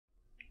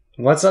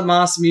What's up,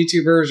 awesome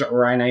YouTubers?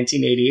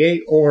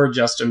 Ryan1988 or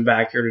Justin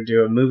back here to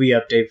do a movie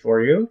update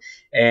for you.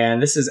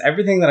 And this is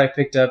everything that I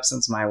picked up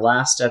since my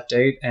last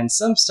update and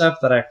some stuff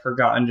that I've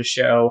forgotten to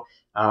show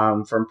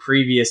from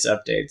previous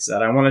updates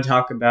that I want to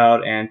talk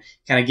about and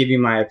kind of give you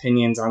my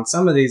opinions on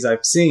some of these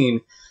I've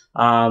seen.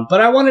 But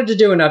I wanted to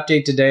do an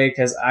update today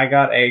because I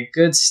got a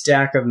good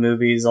stack of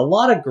movies, a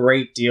lot of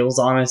great deals,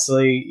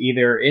 honestly,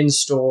 either in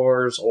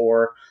stores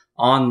or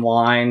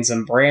online,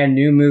 some brand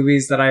new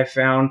movies that I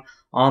found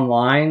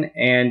online,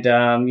 and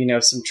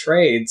some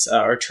trades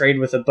or trade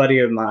with a buddy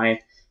of mine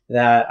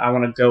that I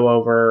want to go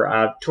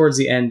over towards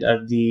the end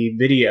of the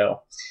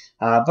video.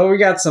 But we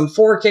got some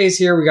 4Ks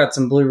here, we got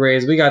some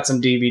Blu-rays, we got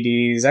some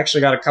DVDs, actually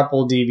got a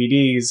couple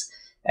DVDs,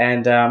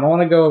 and I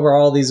want to go over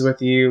all these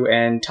with you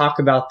and talk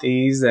about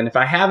these. And if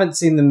I haven't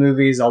seen the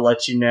movies, I'll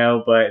let you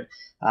know, but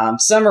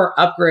some are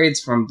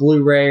upgrades from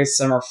Blu-rays,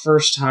 some are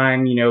first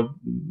time,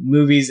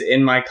 movies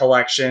in my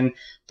collection,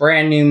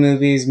 brand new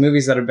movies,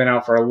 movies that have been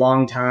out for a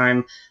long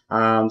time.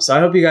 So I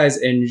hope you guys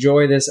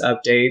enjoy this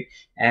update.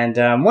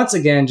 And once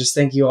again, just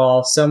thank you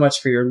all so much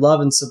for your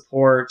love and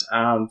support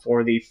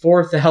for the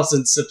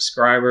 4,000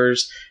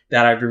 subscribers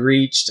that I've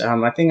reached.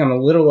 I think I'm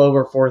a little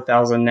over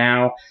 4,000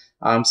 now.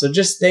 So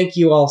just thank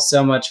you all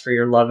so much for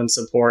your love and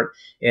support.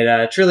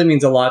 It truly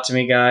means a lot to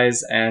me,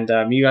 guys, and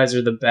you guys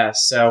are the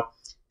best. So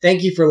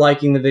thank you for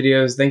liking the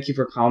videos. Thank you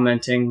for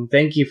commenting.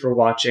 Thank you for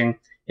watching.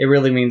 It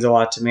really means a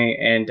lot to me.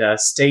 And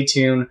stay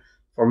tuned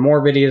for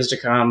more videos to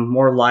come,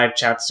 more live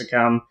chats to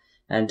come.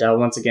 And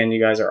once again,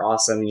 you guys are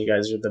awesome and you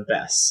guys are the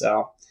best.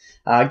 So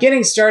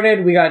getting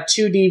started, we got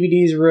two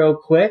DVDs real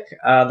quick.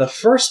 The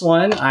first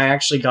one I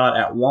actually got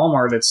at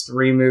Walmart. It's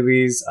 3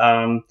 movies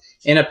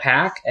in a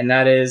pack, and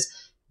that is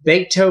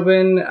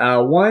Beethoven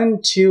 1,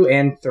 2,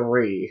 and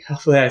 3.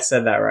 Hopefully I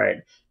said that right.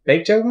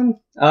 Beethoven?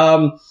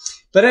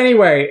 But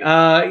anyway,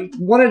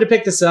 wanted to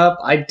pick this up.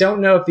 I don't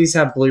know if these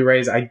have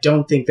Blu-rays. I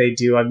don't think they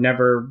do. I've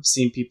never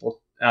seen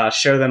people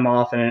show them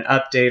off in an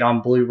update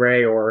on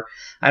Blu-ray, or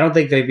I don't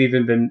think they've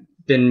even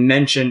been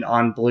mentioned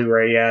on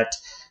Blu-ray yet,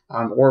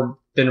 or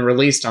been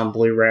released on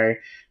Blu-ray.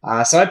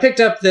 So I picked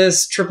up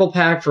this triple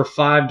pack for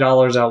 $5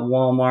 at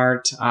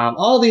Walmart.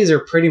 All these are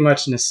pretty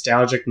much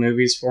nostalgic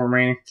movies for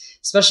me,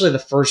 especially the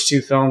first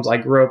 2 films. I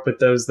grew up with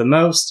those the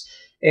most.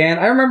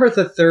 And I remember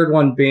the third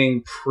one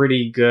being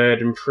pretty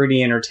good and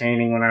pretty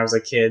entertaining when I was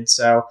a kid.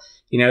 So,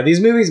 these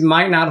movies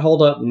might not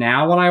hold up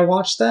now when I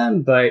watch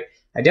them, but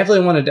I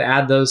definitely wanted to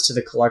add those to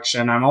the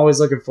collection. I'm always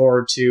looking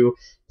forward to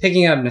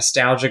picking up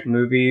nostalgic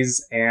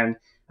movies. And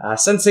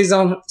since these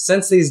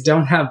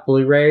don't have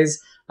Blu-rays,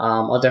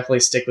 I'll definitely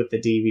stick with the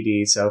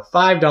DVD. So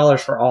 $5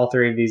 for all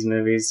 3 of these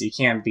movies. You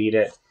can't beat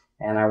it.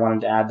 And I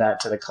wanted to add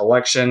that to the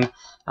collection.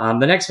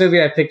 The next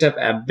movie I picked up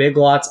at Big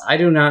Lots. I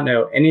do not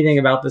know anything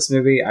about this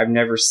movie. I've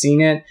never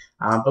seen it,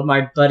 but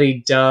my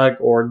buddy Doug,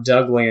 or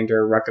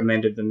Douglander,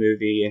 recommended the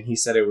movie, and he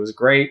said it was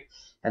great,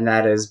 and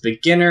that is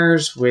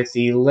Beginners with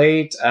the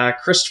late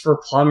Christopher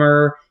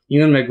Plummer.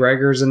 Ewan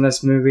McGregor's in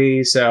this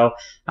movie, so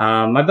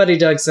my buddy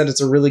Doug said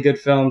it's a really good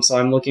film, so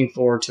I'm looking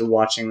forward to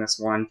watching this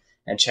one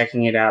and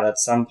checking it out at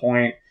some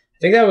point. I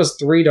think that was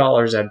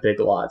 $3 at Big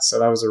Lots, so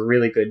that was a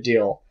really good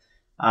deal.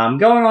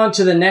 Going on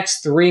to the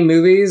next 3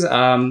 movies,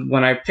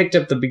 when I picked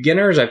up the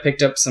Beginners, I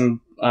picked up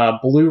some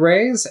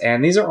Blu-rays,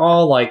 and these are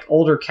all like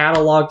older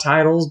catalog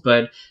titles,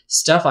 but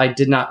stuff I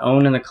did not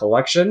own in the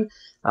collection.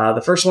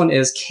 The first one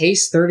is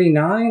Case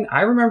 39.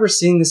 I remember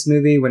seeing this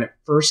movie when it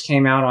first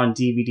came out on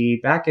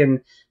DVD back in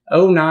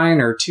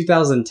 2009 or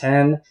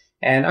 2010,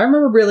 and I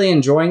remember really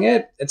enjoying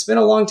it. It's been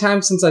a long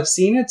time since I've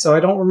seen it, so I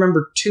don't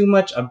remember too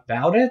much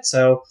about it,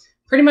 so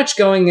pretty much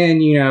going in,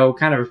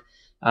 kind of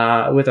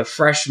with a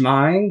fresh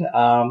mind,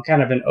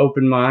 kind of an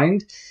open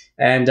mind.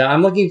 And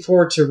I'm looking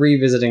forward to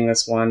revisiting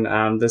this one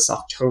this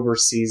October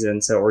season,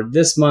 or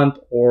this month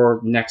or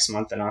next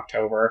month in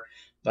October.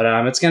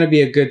 But it's going to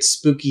be a good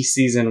spooky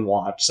season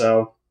watch.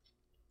 So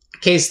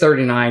Case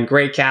 39,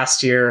 great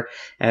cast here.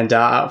 And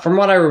from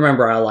what I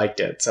remember, I liked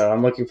it. So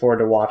I'm looking forward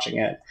to watching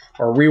it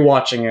or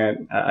rewatching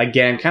it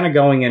again, kind of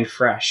going in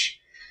fresh.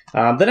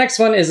 The next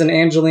one is an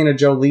Angelina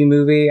Jolie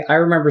movie. I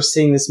remember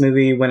seeing this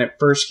movie when it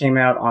first came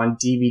out on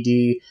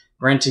DVD,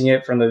 renting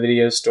it from the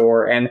video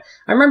store, and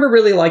I remember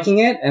really liking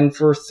it, and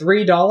for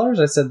 $3,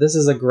 I said this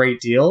is a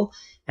great deal,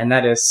 and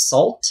that is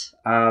Salt.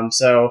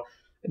 So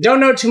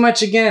don't know too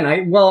much again.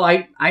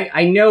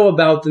 I know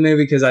about the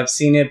movie because I've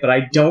seen it, but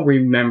I don't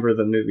remember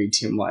the movie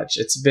too much.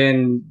 It's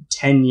been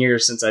 10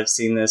 years since I've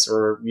seen this,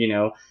 or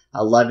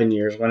 11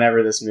 years,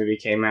 whenever this movie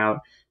came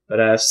out.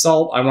 But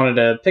Salt, I wanted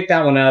to pick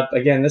that one up.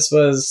 Again, this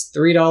was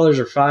 $3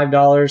 or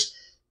 $5.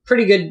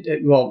 Pretty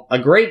good, well, a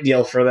great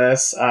deal for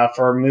this,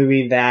 for a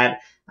movie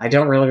that I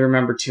don't really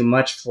remember too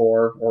much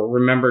for, or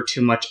remember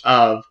too much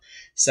of.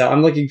 So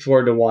I'm looking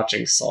forward to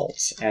watching Salt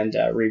and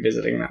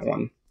revisiting that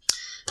one.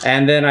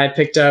 And then I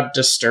picked up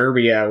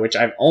Disturbia, which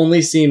I've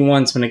only seen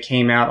once when it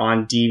came out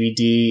on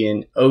DVD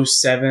in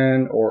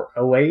 07 or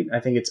 08. I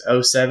think it's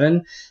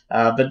 07.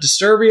 But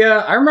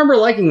Disturbia, I remember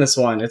liking this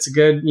one. It's a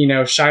good,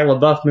 Shia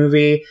LaBeouf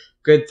movie.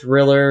 good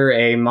thriller,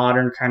 a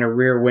modern kind of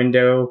Rear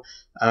Window,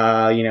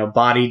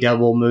 body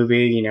double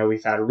movie.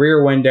 We've had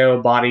Rear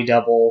Window, Body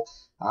Double,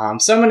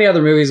 so many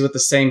other movies with the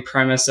same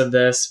premise of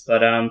this,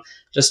 but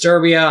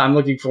Disturbia, I'm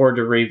looking forward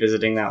to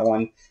revisiting that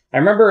one. I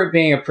remember it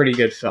being a pretty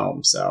good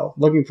film, so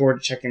looking forward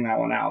to checking that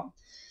one out.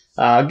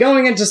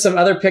 Going into some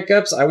other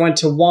pickups, I went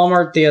to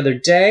Walmart the other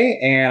day,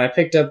 and I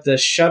picked up the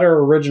Shudder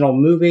original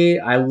movie.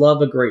 I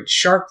love a great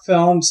shark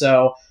film,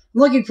 so I'm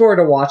looking forward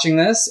to watching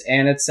this,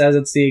 and it says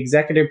it's the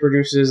executive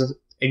producers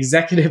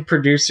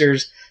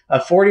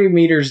of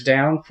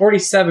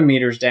 47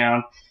 meters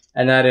down,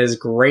 and that is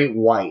Great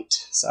White.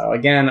 So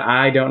again,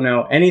 I don't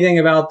know anything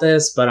about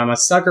this, but I'm a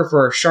sucker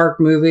for a shark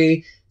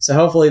movie, so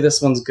hopefully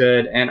this one's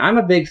good. And I'm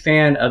a big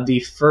fan of the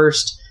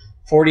first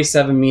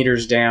 47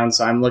 meters down,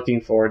 so I'm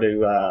looking forward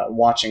to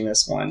watching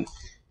this one.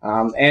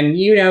 And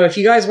if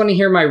you guys want to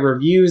hear my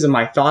reviews and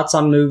my thoughts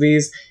on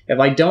movies, if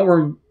I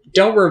don't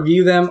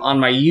review them on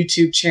my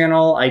YouTube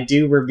channel, I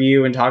do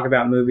review and talk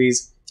about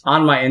movies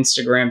on my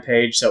Instagram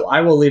page. So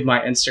I will leave my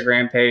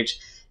Instagram page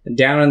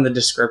down in the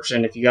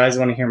description if you guys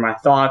want to hear my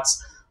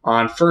thoughts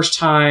on first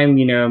time,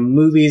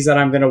 movies that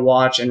I'm going to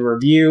watch and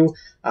review.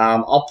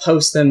 I'll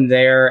post them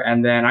there.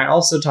 And then I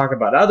also talk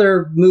about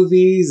other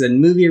movies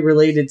and movie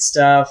related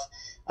stuff,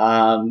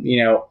 on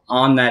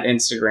that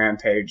Instagram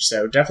page.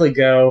 So definitely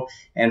go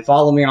and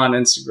follow me on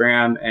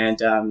Instagram,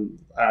 and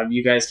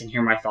you guys can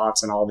hear my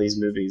thoughts on all these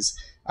movies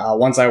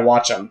once I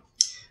watch them.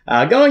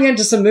 Going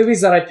into some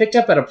movies that I picked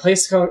up at a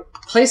place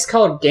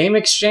called Game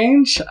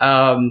Exchange.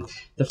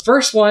 The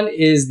first one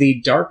is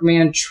the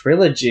Darkman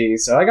Trilogy.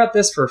 So I got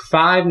this for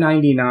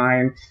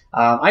 $5.99.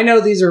 I know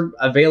these are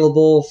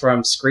available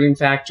from Scream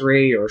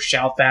Factory or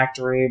Shout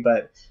Factory,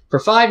 but for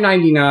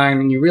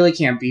 $5.99, you really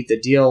can't beat the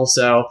deal.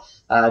 So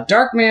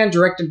Darkman,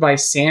 directed by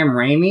Sam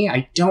Raimi.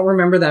 I don't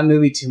remember that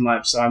movie too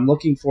much, so I'm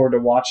looking forward to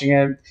watching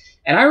it.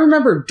 And I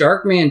remember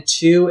Darkman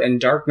 2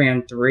 and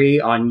Darkman 3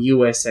 on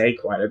USA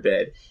quite a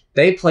bit.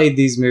 They played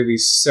these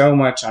movies so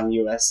much on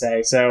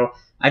USA, so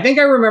I think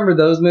I remember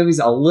those movies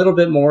a little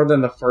bit more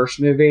than the first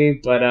movie,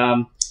 but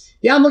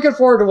yeah, I'm looking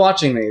forward to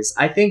watching these.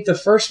 I think the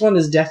first one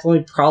is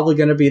definitely probably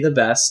going to be the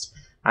best.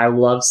 I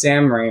love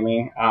Sam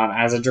Raimi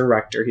as a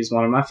director. He's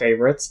one of my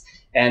favorites.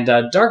 And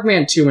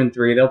Darkman 2 and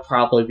 3, they'll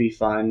probably be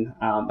fun.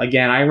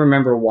 Again, I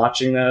remember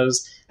watching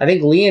those. I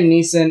think Liam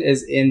Neeson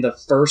is in the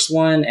first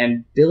one,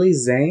 and Billy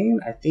Zane,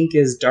 I think,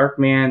 is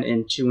Darkman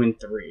in 2 and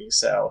 3.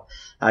 So,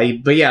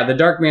 but yeah, the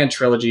Darkman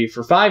Trilogy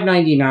for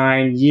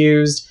 $5.99,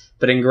 used,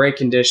 but in great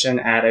condition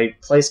at a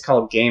place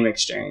called Game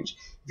Exchange.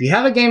 If you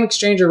have a Game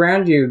Exchange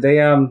around you, they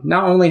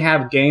not only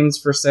have games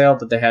for sale,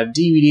 but they have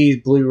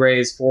DVDs,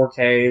 Blu-rays,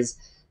 4Ks,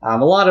 a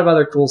lot of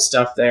other cool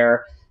stuff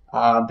there.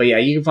 But yeah,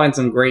 you can find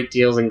some great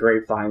deals and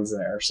great finds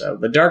there. So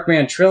the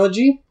Darkman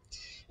Trilogy.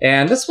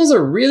 And this was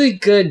a really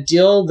good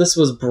deal. This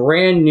was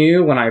brand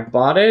new when I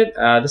bought it.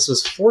 This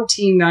was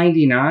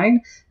 $14.99,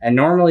 and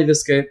normally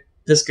this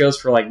goes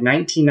for like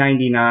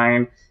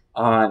 $19.99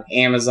 on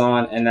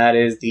Amazon, and that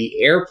is the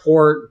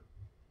Airport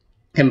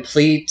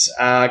Complete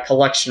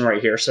collection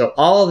right here. So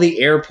all of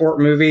the Airport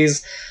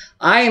movies.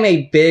 I am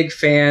a big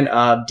fan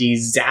of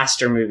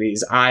disaster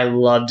movies. I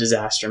love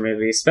disaster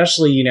movies,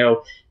 especially,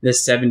 the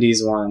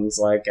 70s ones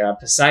like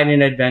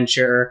Poseidon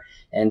Adventure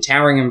and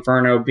Towering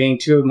Inferno being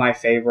two of my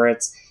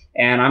favorites.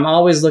 And I'm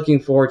always looking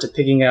forward to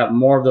picking up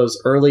more of those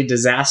early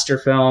disaster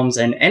films,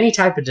 and any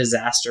type of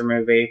disaster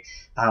movie.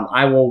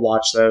 I will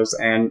watch those.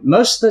 And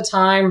most of the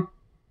time,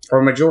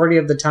 or majority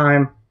of the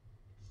time,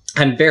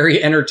 I'm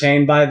very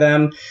entertained by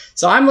them.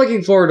 So I'm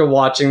looking forward to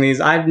watching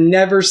these. I've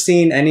never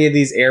seen any of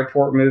these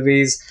Airport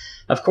movies.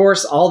 Of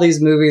course, all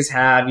these movies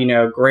have,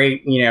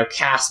 great,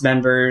 cast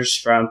members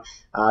from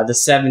the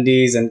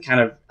 70s and kind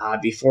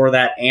of before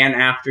that and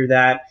after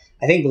that.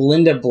 I think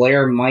Linda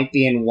Blair might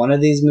be in one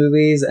of these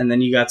movies, and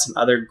then you got some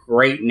other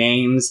great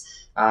names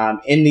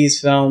in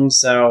these films.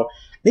 So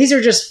these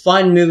are just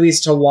fun movies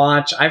to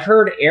watch. I've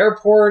heard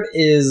Airport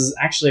is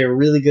actually a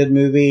really good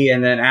movie,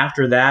 and then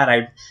after that,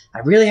 I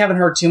really haven't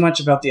heard too much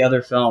about the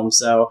other films.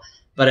 So,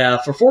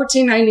 but for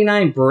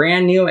 $14.99,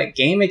 brand new at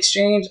Game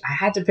Exchange, I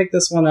had to pick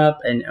this one up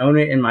and own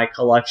it in my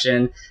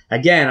collection.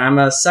 Again, I'm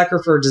a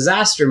sucker for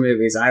disaster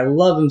movies. I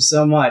love them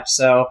so much.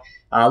 So,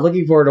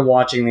 looking forward to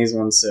watching these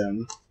ones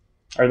soon.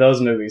 Or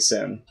those movies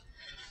soon.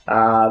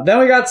 Then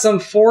we got some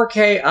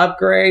 4K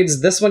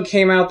upgrades. This one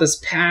came out this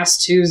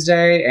past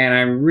Tuesday, and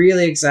I'm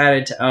really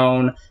excited to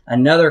own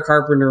another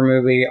Carpenter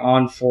movie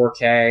on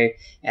 4K.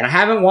 And I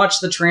haven't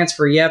watched The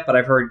Transfer yet, but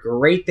I've heard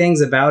great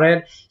things about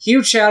it.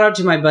 Huge shout out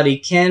to my buddy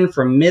Ken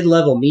from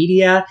Mid-Level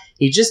Media.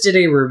 He just did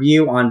a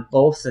review on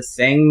both the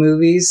Thing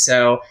movies,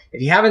 so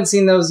if you haven't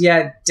seen those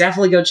yet,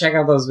 definitely go check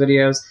out those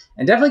videos.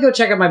 And definitely go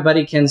check out my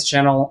buddy Ken's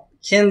channel,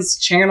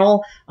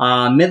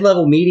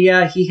 Mid-Level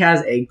Media. He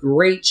has a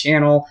great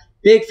channel.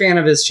 Big fan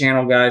of his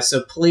channel, guys,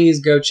 so please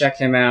go check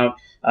him out.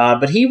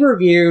 But he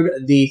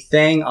reviewed The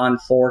Thing on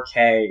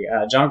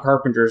 4K. John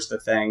Carpenter's The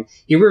Thing.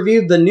 He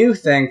reviewed the new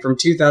Thing from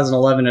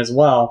 2011 as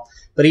well,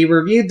 but he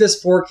reviewed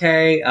this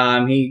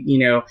 4K.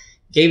 He,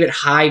 gave it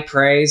high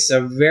praise,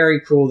 so very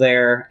cool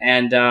there.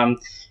 And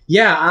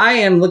yeah, I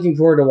am looking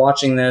forward to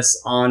watching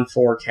this on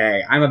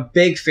 4K. I'm a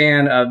big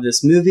fan of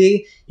this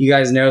movie. You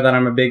guys know that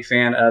I'm a big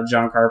fan of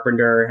John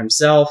Carpenter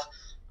himself.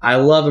 I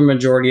love a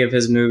majority of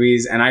his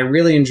movies, and I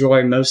really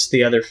enjoy most of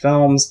the other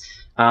films.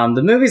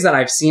 The movies that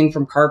I've seen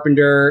from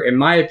Carpenter, in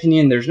my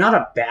opinion, there's not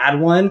a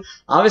bad one.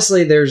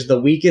 Obviously, there's the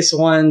weakest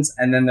ones,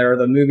 and then there are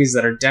the movies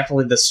that are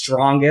definitely the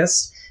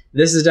strongest.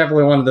 This is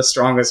definitely one of the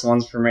strongest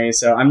ones for me,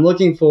 so I'm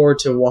looking forward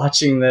to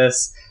watching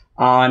this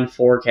on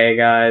 4K,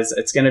 guys.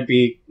 It's going to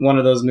be one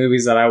of those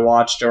movies that I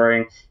watch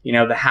during,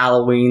 the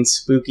Halloween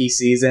spooky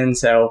season,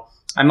 so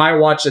I might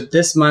watch it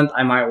this month,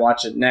 I might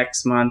watch it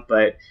next month,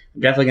 but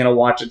I'm definitely going to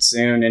watch it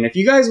soon. And if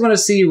you guys want to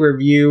see a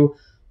review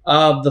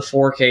of the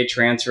 4K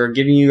transfer,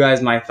 giving you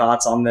guys my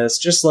thoughts on this,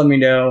 just let me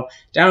know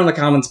down in the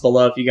comments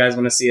below if you guys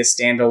want to see a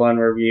standalone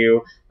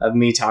review of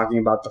me talking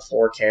about the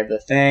 4K of the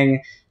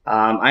thing.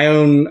 I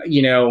own,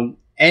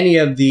 any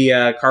of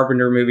the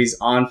Carpenter movies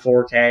on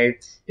 4K,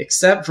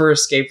 except for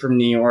Escape from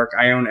New York.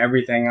 I own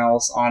everything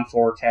else on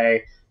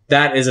 4K.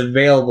 That is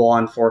available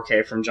on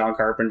 4K from John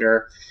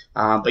Carpenter.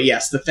 But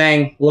yes, The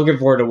Thing, looking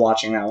forward to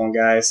watching that one,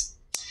 guys.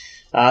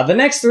 The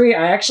next three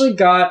I actually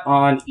got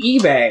on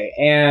eBay,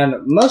 and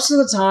most of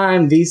the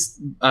time these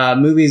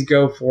movies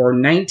go for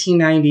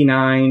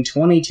 $19.99,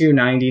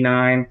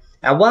 $22.99.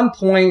 At one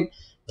point,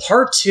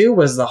 Part 2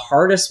 was the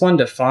hardest one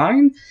to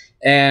find,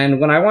 and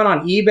when I went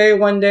on eBay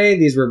one day,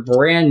 these were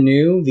brand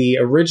new. The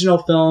original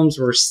films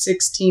were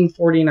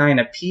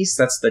 $16.49 a piece.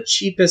 That's the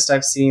cheapest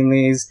I've seen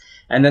these.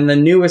 And then the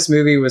newest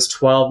movie was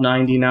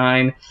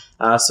 $12.99.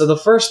 So the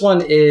first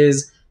one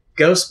is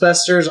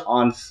Ghostbusters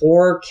on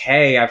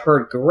 4K. I've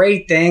heard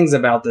great things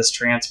about this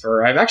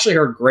transfer. I've actually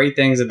heard great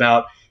things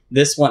about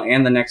this one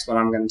and the next one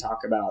I'm going to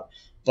talk about.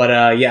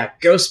 But yeah,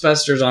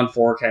 Ghostbusters on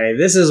 4K.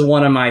 This is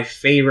one of my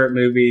favorite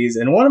movies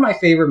and one of my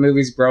favorite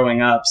movies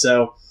growing up.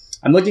 So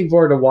I'm looking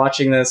forward to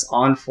watching this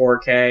on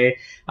 4K.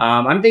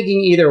 I'm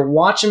thinking either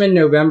watch them in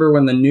November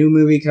when the new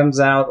movie comes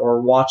out or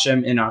watch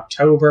them in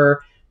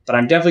October. But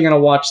I'm definitely going to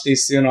watch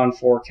these soon on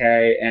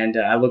 4K, and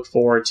I look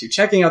forward to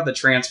checking out the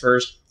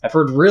transfers. I've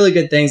heard really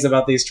good things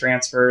about these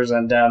transfers,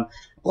 and I'm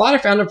glad I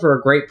found them for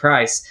a great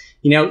price.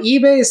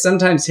 eBay is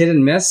sometimes hit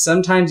and miss.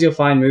 Sometimes you'll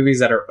find movies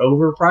that are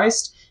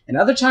overpriced, and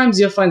other times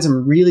you'll find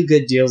some really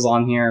good deals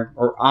on here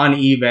or on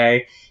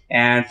eBay.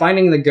 And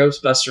finding the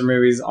Ghostbuster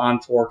movies on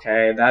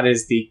 4K, that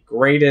is the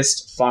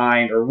greatest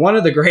find, or one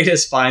of the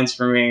greatest finds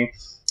for me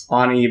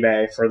on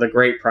eBay for the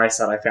great price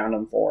that I found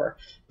them for.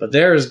 But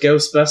there's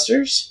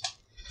Ghostbusters.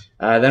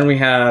 Then we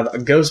have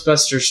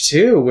Ghostbusters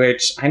 2,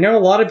 which I know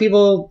a lot of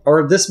people,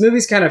 or this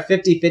movie's kind of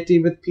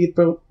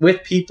 50-50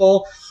 with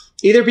people.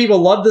 Either people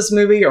love this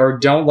movie or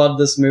don't love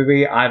this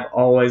movie. I've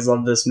always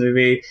loved this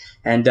movie.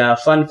 And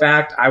fun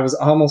fact, I was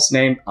almost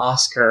named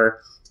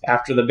Oscar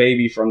after the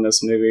baby from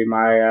this movie.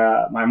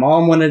 My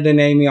mom wanted to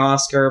name me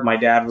Oscar. My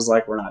dad was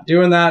like, we're not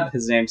doing that.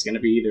 His name's going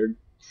to be either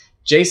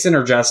Jason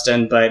or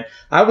Justin, but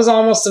I was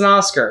almost an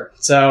Oscar.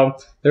 So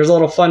there's a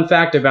little fun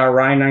fact about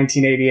Ryan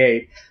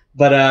 1988.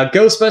 But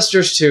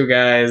Ghostbusters 2,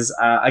 guys,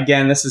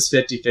 again, this is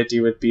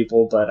 50-50 with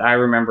people, but I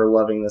remember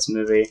loving this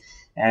movie,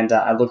 and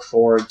I look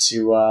forward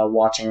to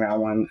watching that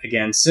one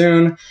again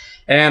soon.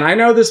 And I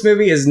know this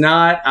movie is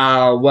not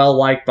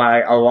well-liked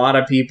by a lot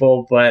of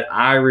people, but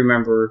I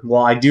remember,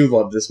 well, I do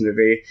love this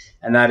movie,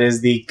 and that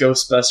is the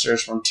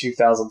Ghostbusters from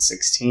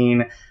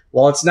 2016.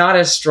 While it's not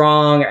as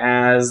strong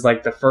as,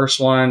 like, the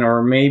first one,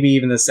 or maybe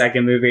even the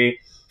second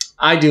movie,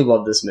 I do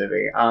love this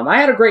movie. I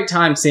had a great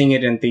time seeing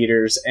it in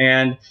theaters,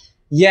 and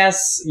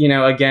yes,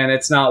 again,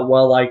 it's not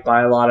well-liked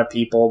by a lot of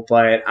people,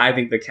 but I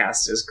think the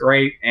cast is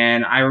great,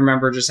 and I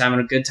remember just having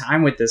a good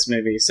time with this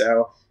movie,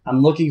 so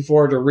I'm looking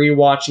forward to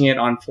rewatching it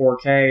on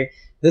 4K.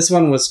 This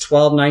one was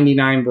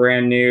 $12.99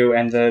 brand new,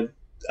 and the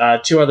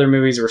two other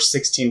movies were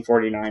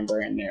 $16.49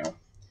 brand new.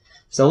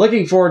 So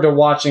looking forward to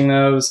watching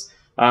those.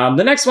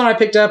 The next one I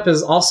picked up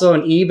is also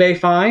an eBay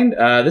find.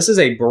 This is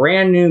a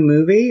brand new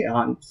movie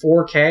on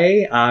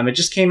 4K. It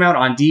just came out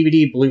on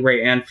DVD,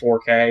 Blu-ray, and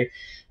 4K.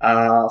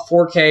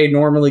 4K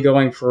normally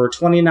going for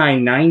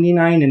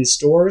 $29.99 in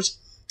stores.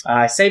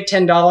 I saved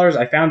 $10.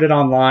 I found it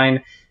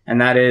online,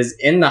 and that is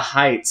In the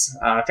Heights.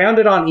 I found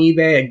it on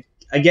eBay.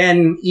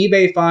 Again,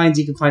 eBay finds,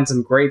 you can find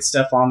some great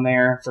stuff on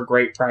there for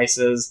great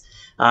prices.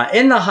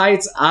 In the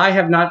Heights, I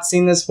have not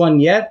seen this one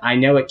yet. I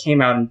know it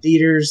came out in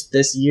theaters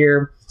this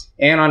year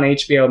and on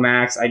HBO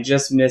Max. I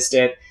just missed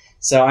it.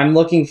 So I'm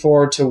looking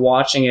forward to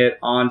watching it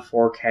on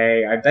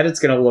 4K. I bet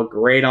it's going to look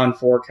great on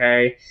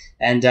 4K.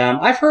 And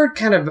I've heard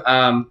kind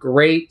of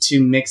great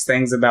to mixed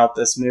things about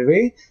this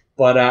movie.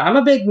 But I'm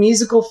a big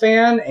musical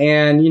fan,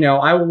 and,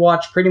 I will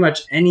watch pretty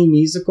much any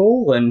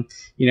musical. And,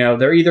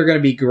 they're either going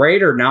to be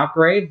great or not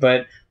great.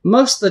 But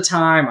most of the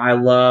time, I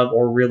love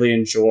or really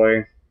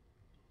enjoy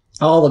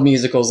all the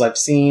musicals I've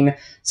seen.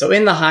 So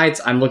In the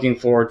Heights, I'm looking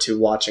forward to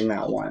watching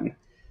that one.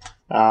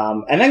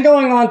 And then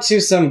going on to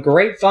some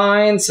great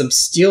finds, some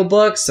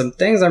steelbooks, some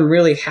things I'm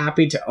really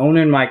happy to own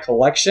in my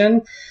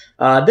collection.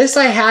 This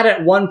I had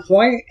at one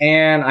point,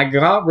 and I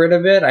got rid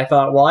of it. I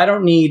thought, well, I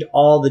don't need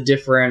all the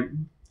different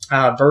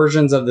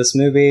versions of this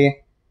movie.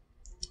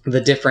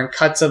 the different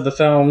cuts of the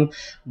film.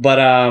 But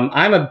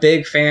I'm a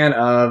big fan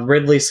of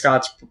Ridley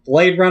Scott's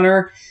Blade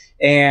Runner.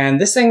 And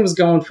this thing was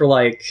going for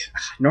like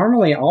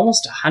normally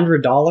almost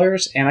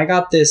 $100. And I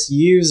got this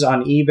used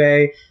on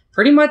eBay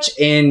pretty much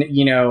in,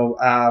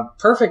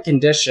 perfect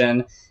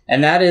condition.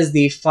 And that is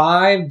the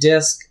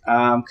 5-disc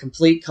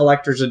complete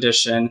collector's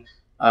edition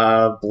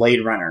of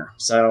Blade Runner.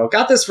 So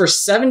got this for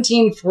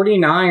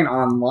 $17.49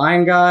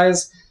 online,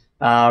 guys.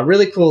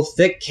 Really cool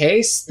thick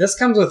case. This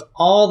comes with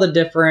all the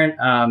different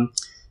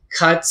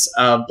cuts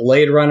of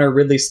Blade Runner,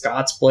 Ridley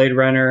Scott's Blade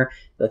Runner,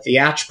 the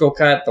theatrical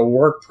cut, the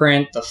work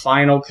print, the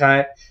final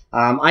cut.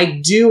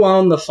 I do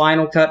own the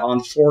final cut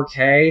on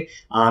 4K.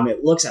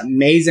 It looks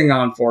amazing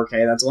on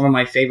 4K. That's one of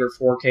my favorite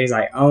 4Ks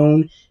I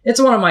own. It's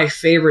one of my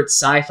favorite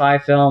sci-fi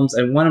films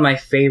and one of my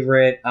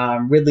favorite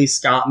Ridley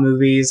Scott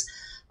movies.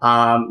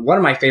 One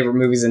of my favorite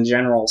movies in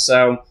general.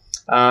 So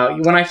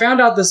when I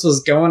found out this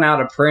was going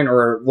out of print,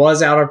 or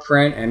was out of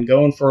print and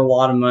going for a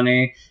lot of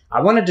money,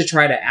 I wanted to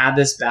try to add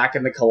this back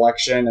in the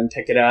collection and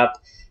pick it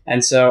up.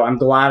 And so I'm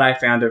glad I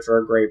found it for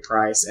a great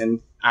price.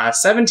 And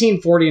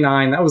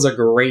 $17.49, that was a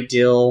great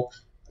deal.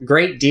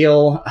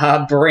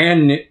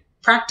 Brand new,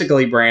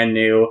 practically brand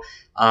new,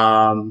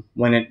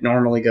 when it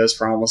normally goes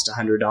for almost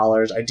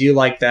 $100. I do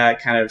like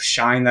that kind of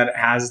shine that it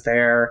has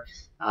there.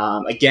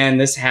 Again,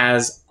 this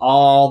has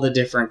all the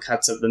different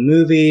cuts of the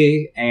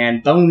movie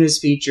and bonus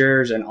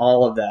features and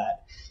all of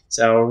that.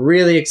 So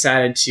really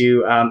excited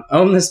to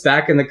own this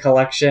back in the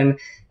collection.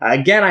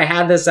 Again, I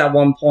had this at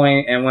one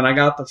point, and when I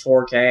got the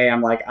 4K,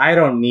 I'm like, I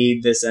don't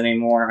need this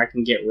anymore. I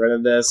can get rid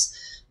of this.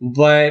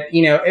 But,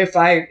 if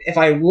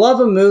I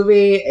love a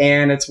movie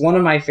and it's one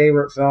of my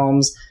favorite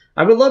films,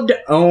 I would love to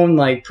own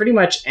like pretty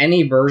much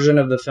any version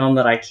of the film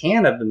that I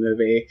can of the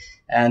movie.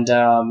 And,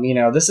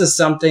 this is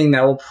something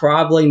that will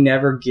probably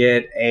never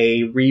get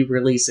a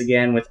re-release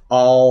again with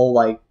all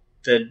like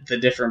the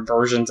different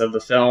versions of the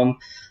film.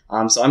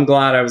 So I'm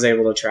glad I was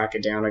able to track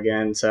it down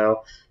again.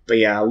 But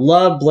yeah,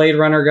 love Blade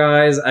Runner,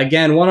 guys.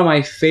 Again, one of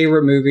my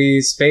favorite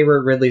movies,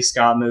 favorite Ridley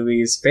Scott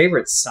movies,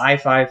 favorite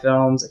sci-fi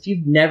films. If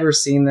you've never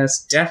seen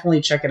this,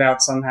 definitely check it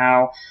out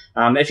somehow.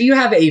 If you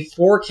have a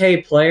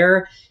 4K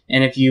player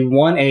and if you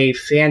want a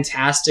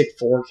fantastic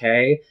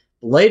 4K,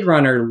 Blade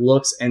Runner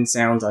looks and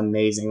sounds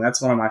amazing.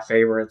 That's one of my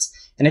favorites.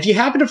 And if you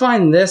happen to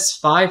find this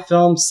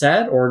 5-film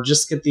set or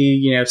just get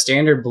the,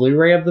 standard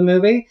Blu-ray of the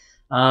movie,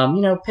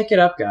 pick it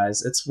up,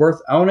 guys. It's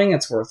worth owning.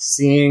 It's worth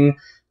seeing.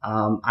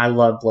 I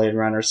love Blade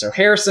Runner. So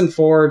Harrison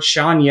Ford,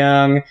 Sean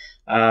Young,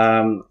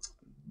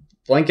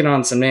 blanking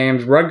on some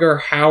names.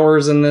 Rutger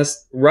Hauer's in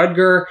this.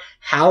 Rutger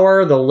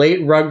Hauer, the late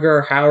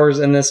Rutger Hauer's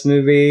in this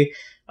movie.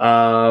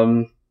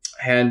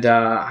 And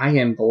I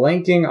am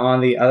blanking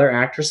on the other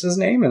actress's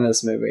name in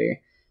this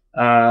movie.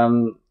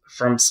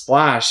 From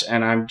Splash,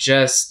 and I'm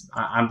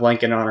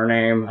blanking on her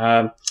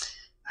name.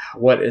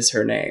 What is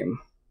her name?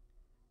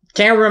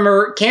 Can't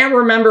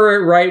remember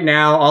it right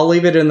now. I'll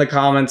leave it in the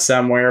comments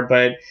somewhere.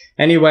 But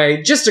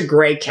anyway, just a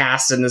great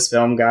cast in this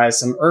film, guys.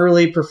 Some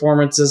early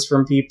performances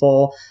from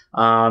people.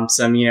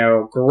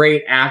 Some,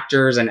 great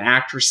actors and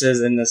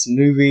actresses in this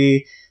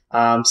movie.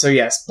 So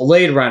yes,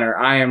 Blade Runner.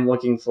 I am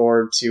looking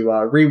forward to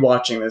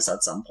rewatching this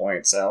at some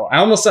point. So I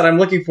almost said I'm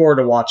looking forward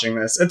to watching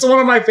this. It's one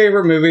of my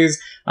favorite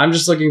movies. I'm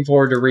just looking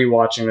forward to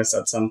rewatching this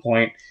at some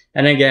point.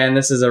 And again,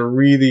 this is a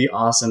really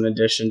awesome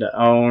addition to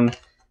own.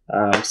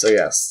 So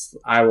yes,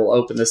 I will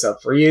open this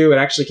up for you. It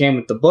actually came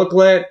with the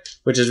booklet,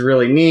 which is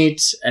really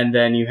neat. And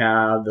then you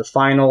have the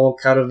final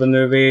cut of the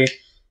movie.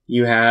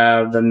 You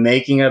have the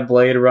making of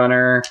Blade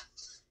Runner.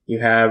 You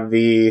have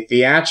the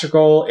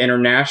theatrical,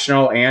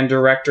 international, and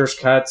director's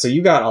cut. So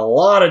you got a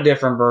lot of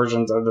different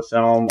versions of the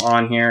film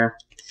on here.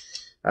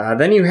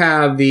 Then you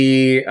have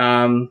the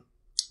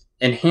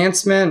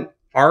enhancement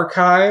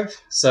archive.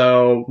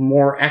 So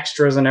more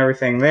extras and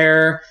everything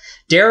there.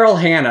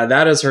 Daryl Hannah,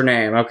 that is her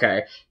name.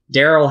 Okay.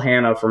 Daryl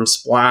Hannah from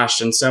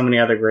Splash and so many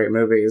other great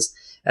movies.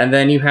 And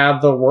then you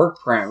have the work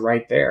print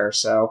right there.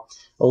 So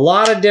a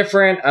lot of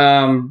different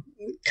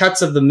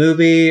cuts of the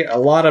movie, a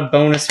lot of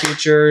bonus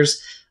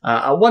features.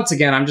 Once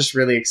again, I'm just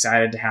really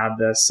excited to have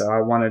this, so I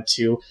wanted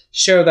to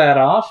show that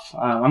off.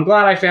 I'm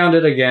glad I found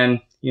it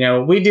again.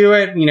 We do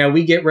it,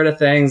 we get rid of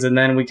things and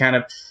then we kind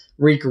of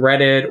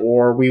regret it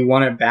or we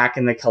want it back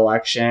in the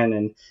collection.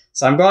 And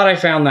so I'm glad I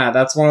found that.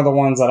 That's one of the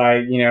ones that I,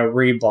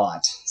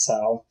 rebought.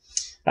 So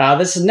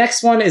this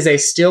next one is a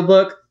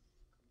steelbook.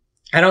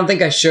 I don't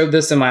think I showed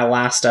this in my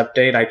last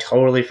update. I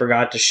totally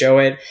forgot to show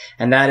it.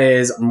 And that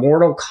is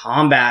Mortal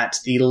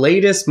Kombat, the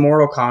latest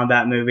Mortal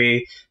Kombat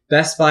movie.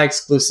 Best Buy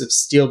exclusive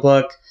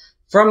steelbook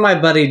from my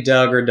buddy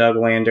Doug or Doug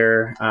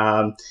Lander.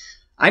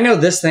 I know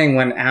this thing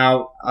went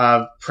out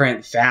of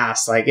print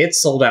fast. Like, it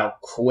sold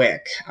out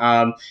quick.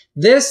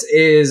 This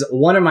is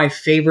one of my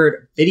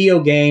favorite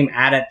video game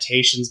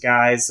adaptations,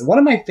 guys. One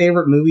of my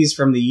favorite movies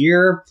from the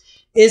year.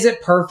 Is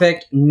it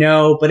perfect?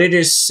 No, but it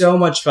is so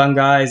much fun,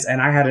 guys, and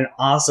I had an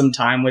awesome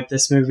time with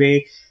this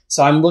movie.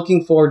 So I'm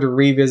looking forward to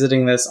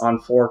revisiting this on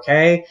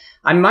 4K.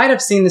 I might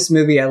have seen this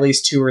movie at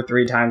least 2 or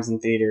 3 times in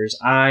theaters.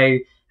 I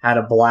had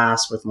a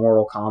blast with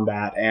Mortal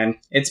Kombat, and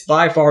it's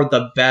by far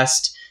the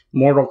best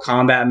Mortal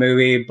Kombat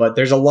movie, but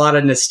there's a lot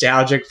of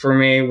nostalgic for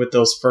me with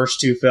those first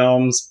two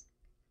films.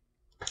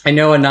 I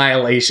know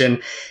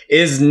Annihilation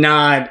is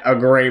not a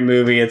great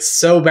movie. It's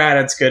so bad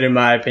it's good in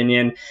my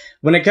opinion.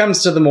 When it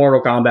comes to the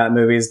Mortal Kombat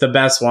movies, the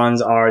best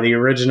ones are the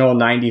original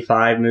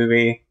 95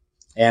 movie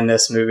and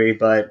this movie,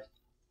 but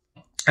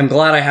I'm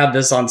glad I have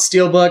this on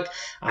Steelbook.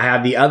 I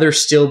have the other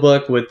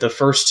Steelbook with the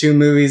first two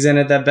movies in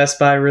it that Best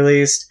Buy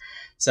released.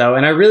 So,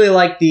 and I really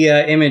like the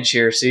image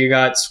here. So you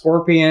got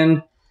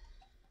Scorpion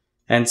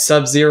and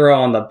Sub-Zero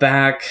on the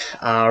back.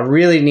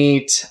 Really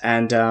neat,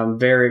 and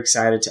very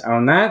excited to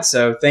own that.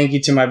 So thank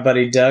you to my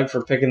buddy Doug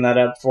for picking that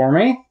up for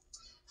me.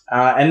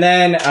 And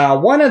then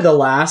one of the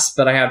last,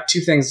 but I have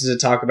two things to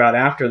talk about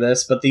after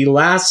this, but the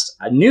last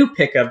new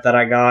pickup that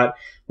I got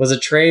was a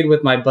trade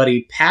with my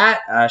buddy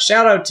Pat.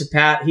 Shout out to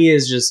Pat. He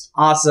is just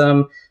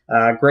awesome.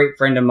 Great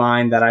friend of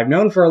mine that I've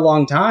known for a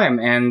long time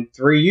and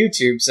through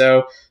YouTube.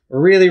 So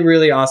really,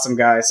 really awesome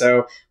guy.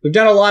 So we've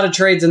done a lot of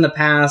trades in the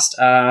past,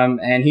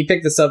 and he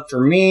picked this up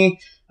for me.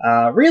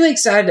 Really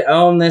excited to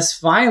own this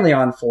finally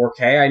on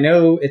 4K. I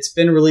know it's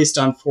been released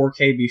on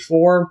 4K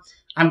before.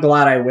 I'm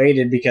glad I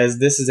waited because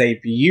this is a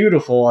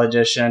beautiful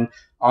edition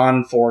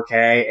on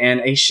 4K. And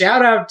a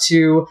shout out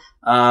to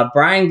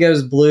Brian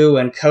Goes Blue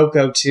and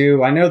Coco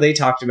too. I know they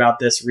talked about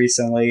this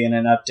recently in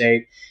an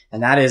update,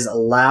 and that is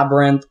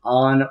Labyrinth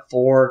on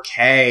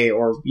 4K.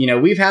 Or, you know,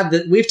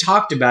 we've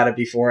talked about it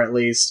before at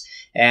least.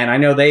 And I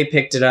know they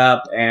picked it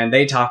up and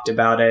they talked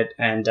about it.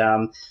 And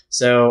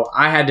so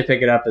I had to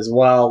pick it up as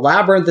well.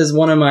 Labyrinth is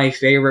one of my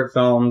favorite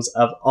films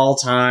of all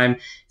time.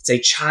 It's a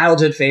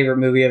childhood favorite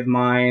movie of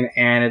mine,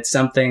 and it's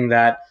something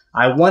that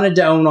I wanted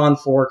to own on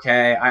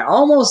 4K. I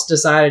almost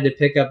decided to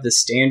pick up the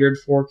standard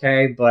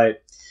 4K,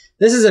 but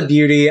this is a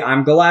beauty.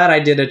 I'm glad I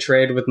did a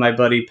trade with my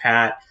buddy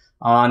Pat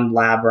on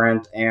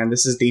Labyrinth, and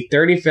this is the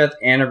 35th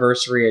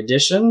anniversary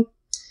edition.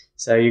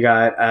 So you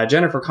got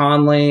Jennifer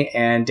Connelly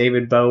and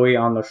David Bowie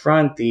on the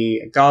front,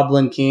 the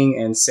Goblin King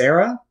and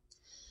Sarah.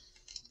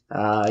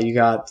 You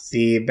got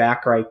the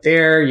back right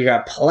there. You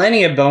got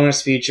plenty of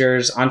bonus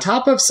features on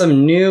top of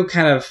some new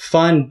kind of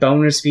fun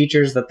bonus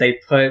features that they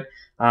put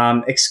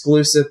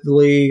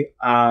exclusively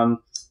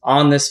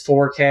on this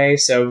 4K.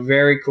 So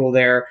very cool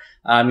there.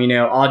 You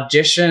know,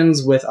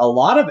 auditions with a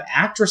lot of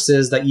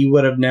actresses that you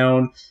would have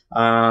known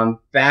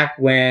back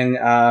when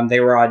they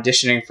were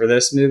auditioning for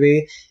this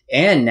movie.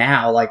 And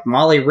now, like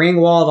Molly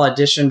Ringwald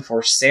auditioned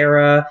for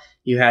Sarah.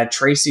 You had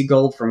Tracy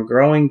Gold from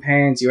Growing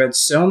Pains. You had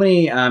so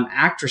many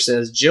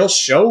actresses. Jill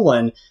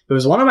Sholin, who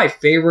was one of my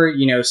favorite,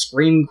 you know,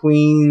 scream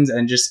queens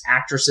and just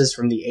actresses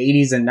from the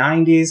 80s and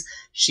 90s.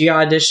 She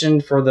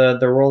auditioned for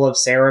the role of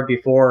Sarah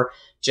before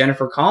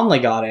Jennifer Connelly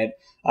got it.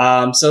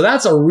 So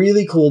that's a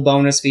really cool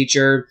bonus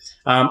feature.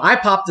 I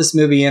popped this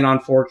movie in on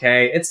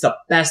 4K. It's the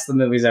best the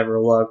movie's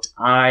ever looked.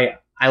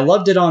 I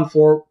loved it on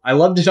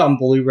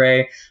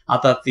Blu-ray. I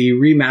thought the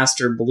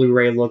remastered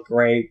Blu-ray looked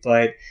great,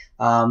 but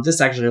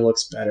this actually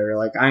looks better.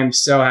 Like, I'm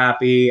so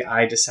happy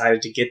I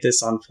decided to get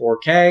this on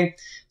 4K.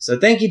 So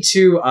thank you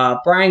to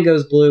Brian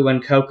Goes Blue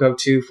and Coco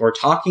too for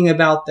talking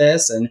about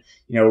this and,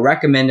 you know,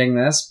 recommending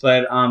this.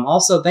 But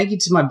also thank you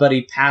to my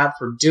buddy Pat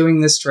for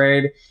doing this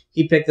trade.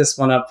 He picked this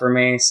one up for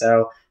me,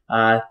 so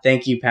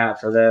thank you, Pat,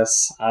 for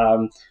this.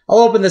 I'll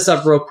open this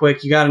up real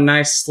quick. You got a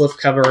nice slip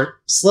cover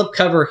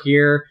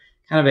here,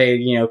 kind of a,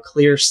 you know,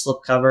 clear slip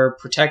cover.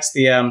 Protects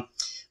the inner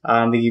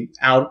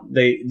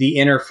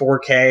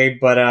 4K,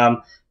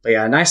 but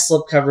yeah, nice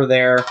slip cover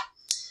there.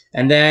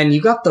 And then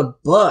you got the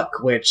book,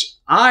 which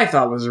I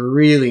thought was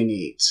really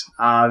neat.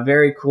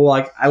 Very cool.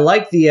 Like, I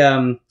like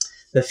the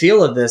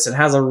feel of this. It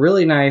has a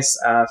really nice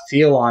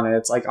feel on it.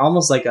 It's like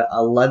almost like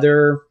a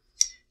leather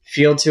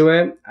feel to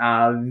it.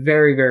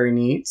 Very, very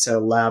neat. So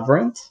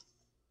Labyrinth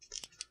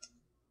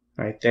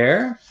right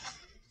there.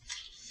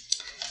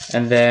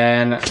 And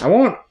then I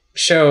won't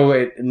show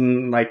it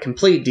in like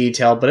complete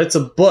detail, but it's a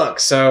book.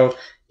 So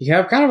you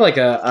have kind of like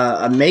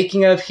a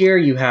making of here.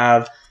 You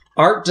have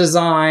art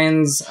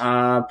designs,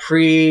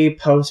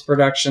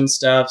 post-production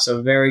stuff.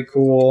 So very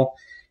cool.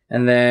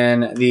 And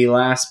then the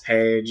last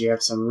page, you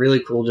have some really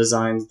cool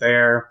designs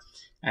there.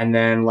 And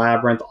then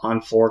Labyrinth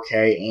on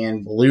 4K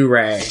and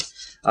Blu-ray.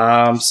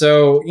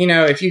 So, you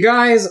know, if you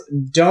guys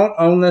don't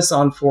own this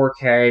on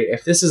 4K,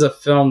 if this is a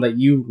film that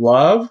you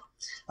love,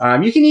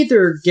 you can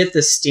either get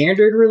the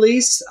standard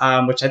release,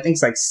 which I think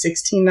is like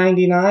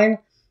 $16.99.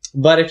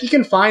 But if you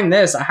can find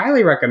this, I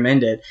highly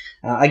recommend it.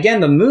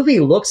 Again, the movie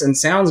looks and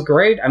sounds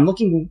great. I'm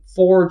looking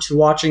forward to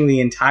watching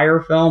the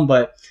entire film,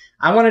 but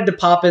I wanted to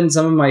pop in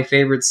some of my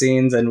favorite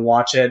scenes and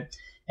watch it.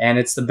 And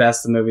it's the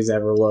best the movie's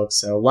ever looked.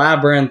 So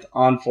Labyrinth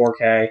on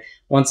 4K.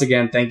 Once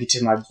again, thank you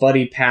to my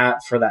buddy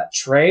Pat for that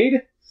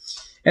trade.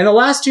 And the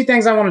last two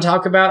things I want to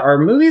talk about are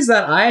movies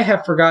that I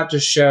have forgot to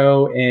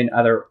show in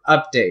other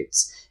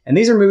updates. And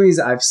these are movies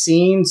I've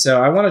seen,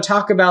 so I want to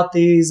talk about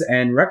these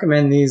and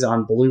recommend these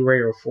on Blu-ray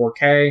or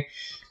 4K.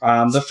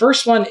 The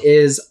first one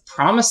is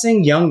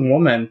Promising Young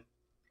Woman.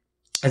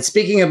 And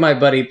speaking of my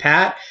buddy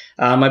Pat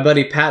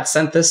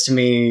sent this to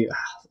me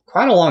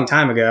quite a long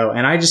time ago,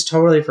 and I just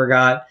totally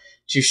forgot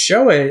to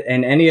show it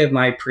in any of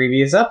my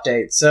previous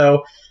updates.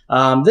 So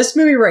this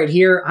movie right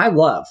here, I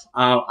love.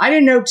 I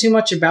didn't know too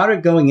much about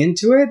it going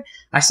into it.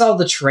 I saw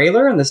the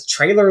trailer, and this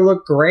trailer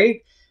looked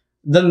great.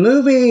 The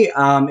movie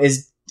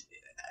is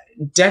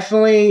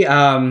definitely...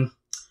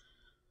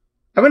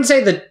 I wouldn't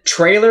say the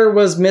trailer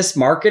was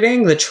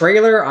mismarketing. The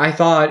trailer, I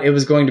thought it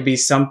was going to be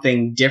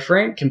something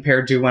different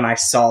compared to when I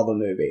saw the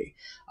movie.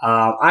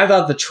 I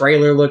thought the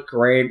trailer looked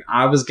great.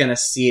 I was going to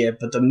see it,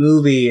 but the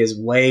movie is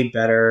way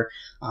better.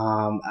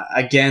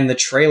 Again, the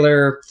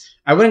trailer,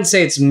 I wouldn't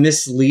say it's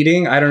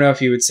misleading. I don't know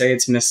if you would say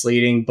it's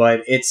misleading, but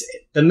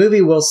the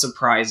movie will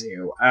surprise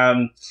you.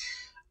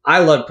 I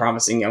love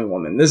Promising Young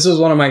Woman. This was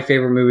one of my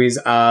favorite movies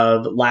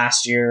of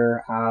last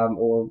year,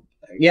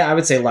 yeah, I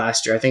would say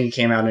last year. I think it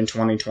came out in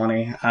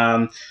 2020.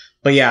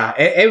 But yeah,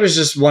 it was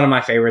just one of my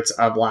favorites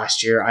of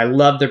last year. I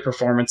love the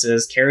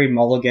performances. Carey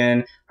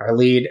Mulligan, our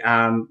lead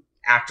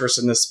actress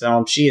in this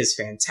film, she is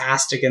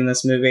fantastic in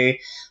this movie.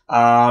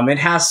 It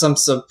has some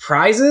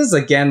surprises.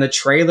 Again, the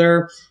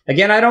trailer, I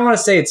don't want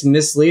to say it's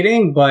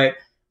misleading, but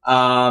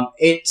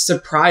it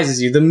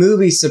surprises you. The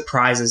movie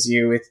surprises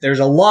you. There's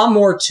a lot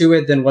more to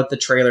it than what the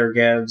trailer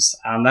gives.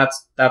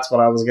 That's what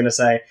I was going to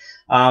say.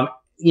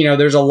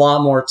 There's a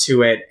lot more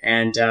to it.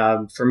 And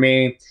for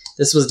me,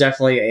 this was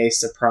definitely a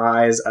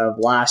surprise of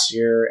last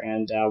year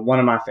and one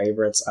of my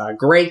favorites.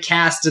 Great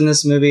cast in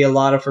this movie, a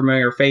lot of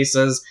familiar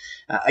faces.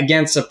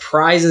 Again,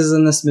 surprises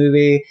in this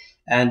movie.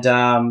 And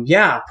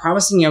yeah,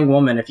 Promising Young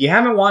Woman. If you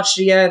haven't watched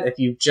it yet, if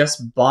you've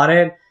just bought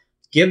it,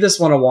 give this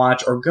one a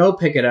watch or go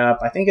pick it up.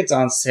 I think it's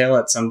on sale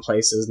at some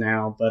places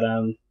now, but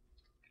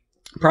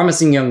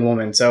Promising Young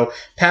Woman. So,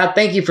 Pat,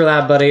 thank you for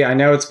that, buddy. I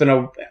know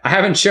I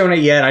haven't shown it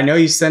yet. I know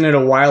you sent it a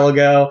while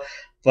ago,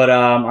 but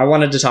I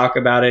wanted to talk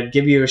about it,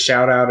 give you a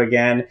shout out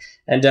again,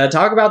 and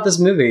talk about this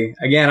movie.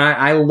 Again,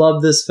 I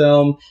love this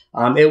film.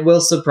 It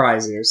will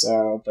surprise you.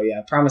 So, but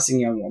yeah, Promising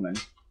Young Woman.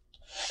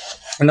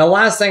 And the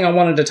last thing I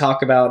wanted to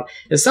talk about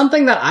is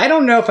something that I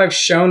don't know if I've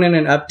shown in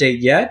an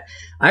update yet.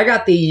 I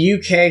got the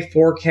UK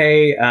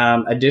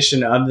 4K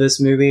edition of this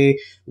movie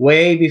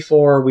way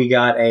before we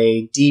got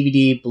a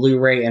DVD,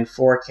 Blu-ray, and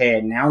 4K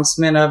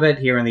announcement of it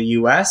here in the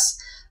US.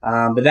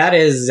 But that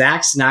is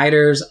Zack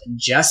Snyder's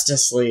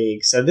Justice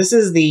League. So this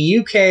is the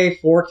UK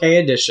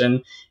 4K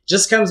edition.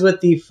 Just comes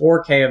with the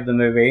 4K of the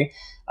movie.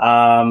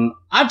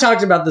 I've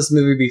talked about this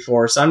movie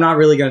before, so I'm not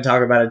really going to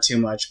talk about it too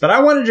much. But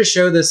I wanted to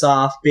show this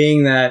off,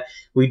 being that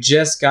we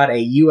just got a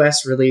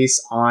US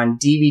release on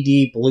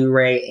DVD,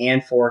 Blu-ray,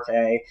 and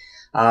 4K.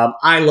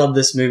 I love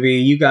this movie.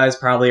 You guys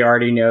probably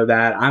already know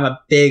that. I'm a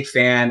big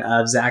fan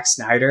of Zack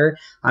Snyder.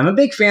 I'm a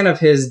big fan of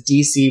his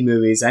DC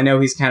movies. I know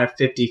he's kind of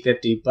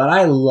 50-50, but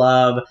I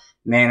love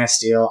Man of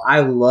Steel.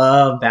 I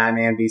love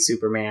Batman v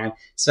Superman,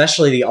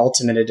 especially the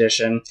Ultimate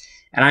Edition.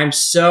 And I'm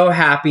so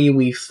happy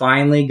we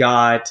finally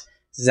got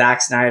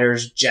Zack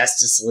Snyder's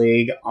Justice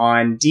League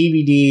on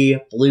DVD,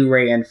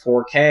 Blu-ray, and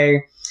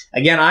 4K.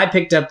 Again, I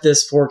picked up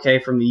this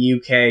 4K from the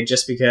UK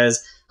just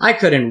because I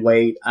couldn't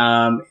wait.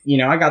 I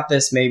got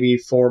this maybe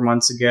 4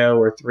 months ago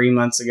or 3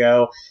 months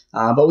ago,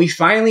 but we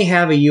finally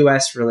have a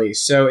US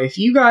release. So if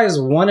you guys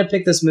want to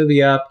pick this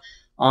movie up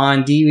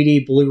on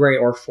DVD, Blu-ray,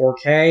 or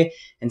 4K,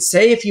 and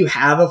say if you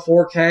have a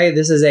 4K,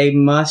 this is a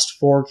must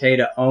 4K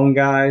to own,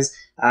 guys.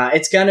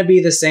 It's going to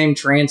be the same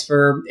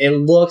transfer. It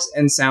looks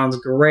and sounds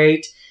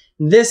great.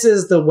 This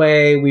is the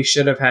way we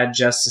should have had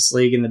Justice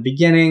League in the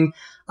beginning.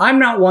 I'm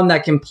not one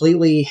that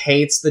completely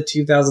hates the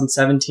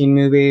 2017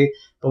 movie,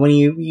 but when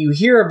you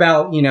hear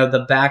about,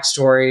 the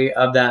backstory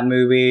of that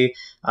movie,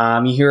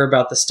 you hear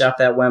about the stuff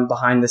that went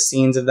behind the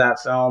scenes of that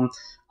film,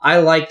 I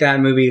like that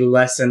movie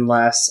less and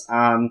less.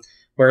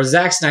 Whereas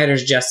Zack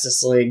Snyder's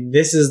Justice League,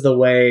 this is the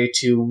way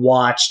to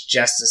watch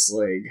Justice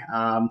League.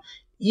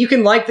 You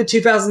can like the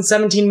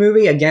 2017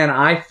 movie. Again,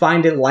 I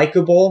find it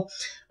likable.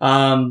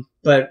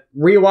 But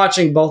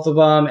rewatching both of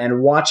them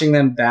and watching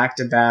them back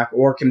to back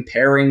or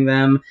comparing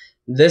them,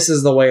 this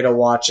is the way to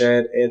watch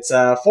it. It's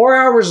 4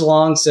 hours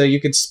long, so you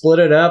could split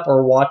it up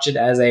or watch it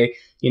as a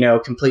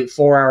complete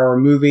 4-hour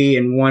movie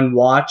in one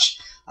watch.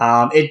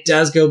 It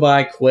does go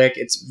by quick.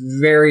 It's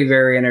very,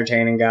 very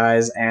entertaining,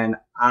 guys, and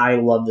I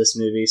love this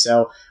movie.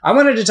 So I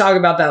wanted to talk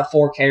about that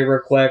 4K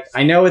real quick.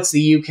 I know it's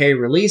the UK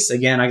release.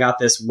 Again, I got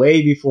this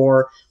way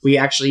before we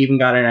actually even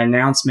got an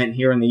announcement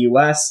here in the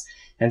US,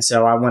 and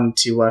so I wanted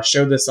to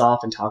show this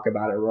off and talk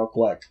about it real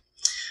quick.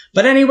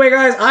 But anyway,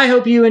 guys, I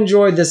hope you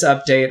enjoyed this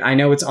update. I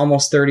know it's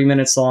almost 30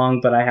 minutes long,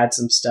 but I had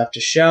some stuff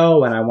to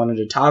show, and I wanted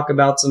to talk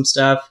about some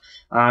stuff.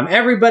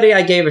 Everybody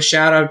I gave a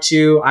shout out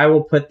to, I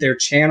will put their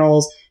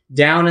channels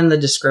down in the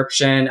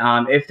description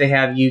if they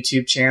have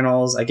YouTube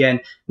channels.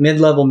 Again,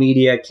 Mid-Level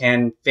Media,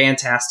 Ken,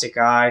 fantastic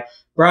guy.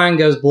 Brian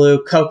Goes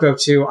Blue, Coco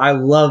too. I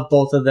love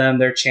both of them.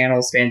 Their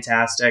channel's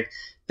fantastic.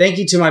 Thank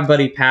you to my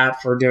buddy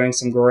Pat for doing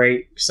some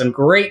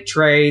great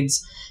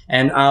trades.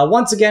 And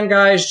once again,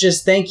 guys,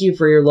 just thank you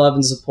for your love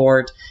and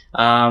support.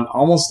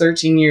 Almost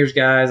 13 years,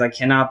 guys. I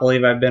cannot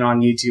believe I've been on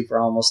YouTube for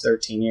almost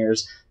 13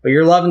 years. But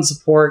your love and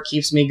support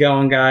keeps me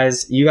going,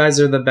 guys. You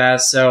guys are the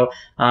best. So,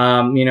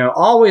 you know,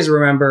 always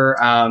remember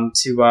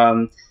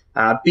to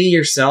be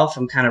yourself.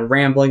 I'm kind of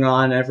rambling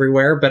on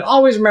everywhere, but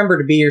always remember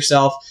to be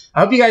yourself. I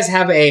hope you guys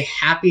have a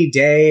happy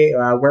day.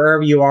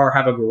 Wherever you are,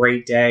 have a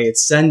great day.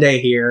 It's Sunday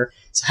here.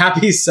 So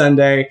happy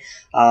Sunday.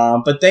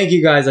 But thank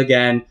you guys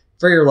again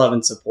for your love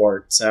and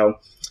support. So,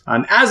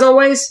 as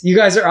always, you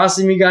guys are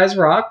awesome. You guys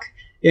rock.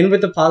 In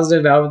with the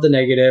positive, out with the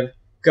negative.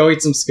 Go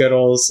eat some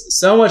Skittles.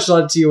 So much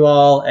love to you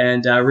all.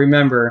 And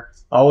remember,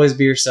 always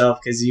be yourself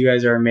because you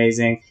guys are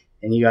amazing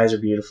and you guys are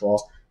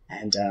beautiful.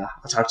 And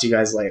I'll talk to you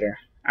guys later.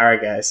 All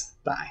right, guys.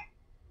 Bye.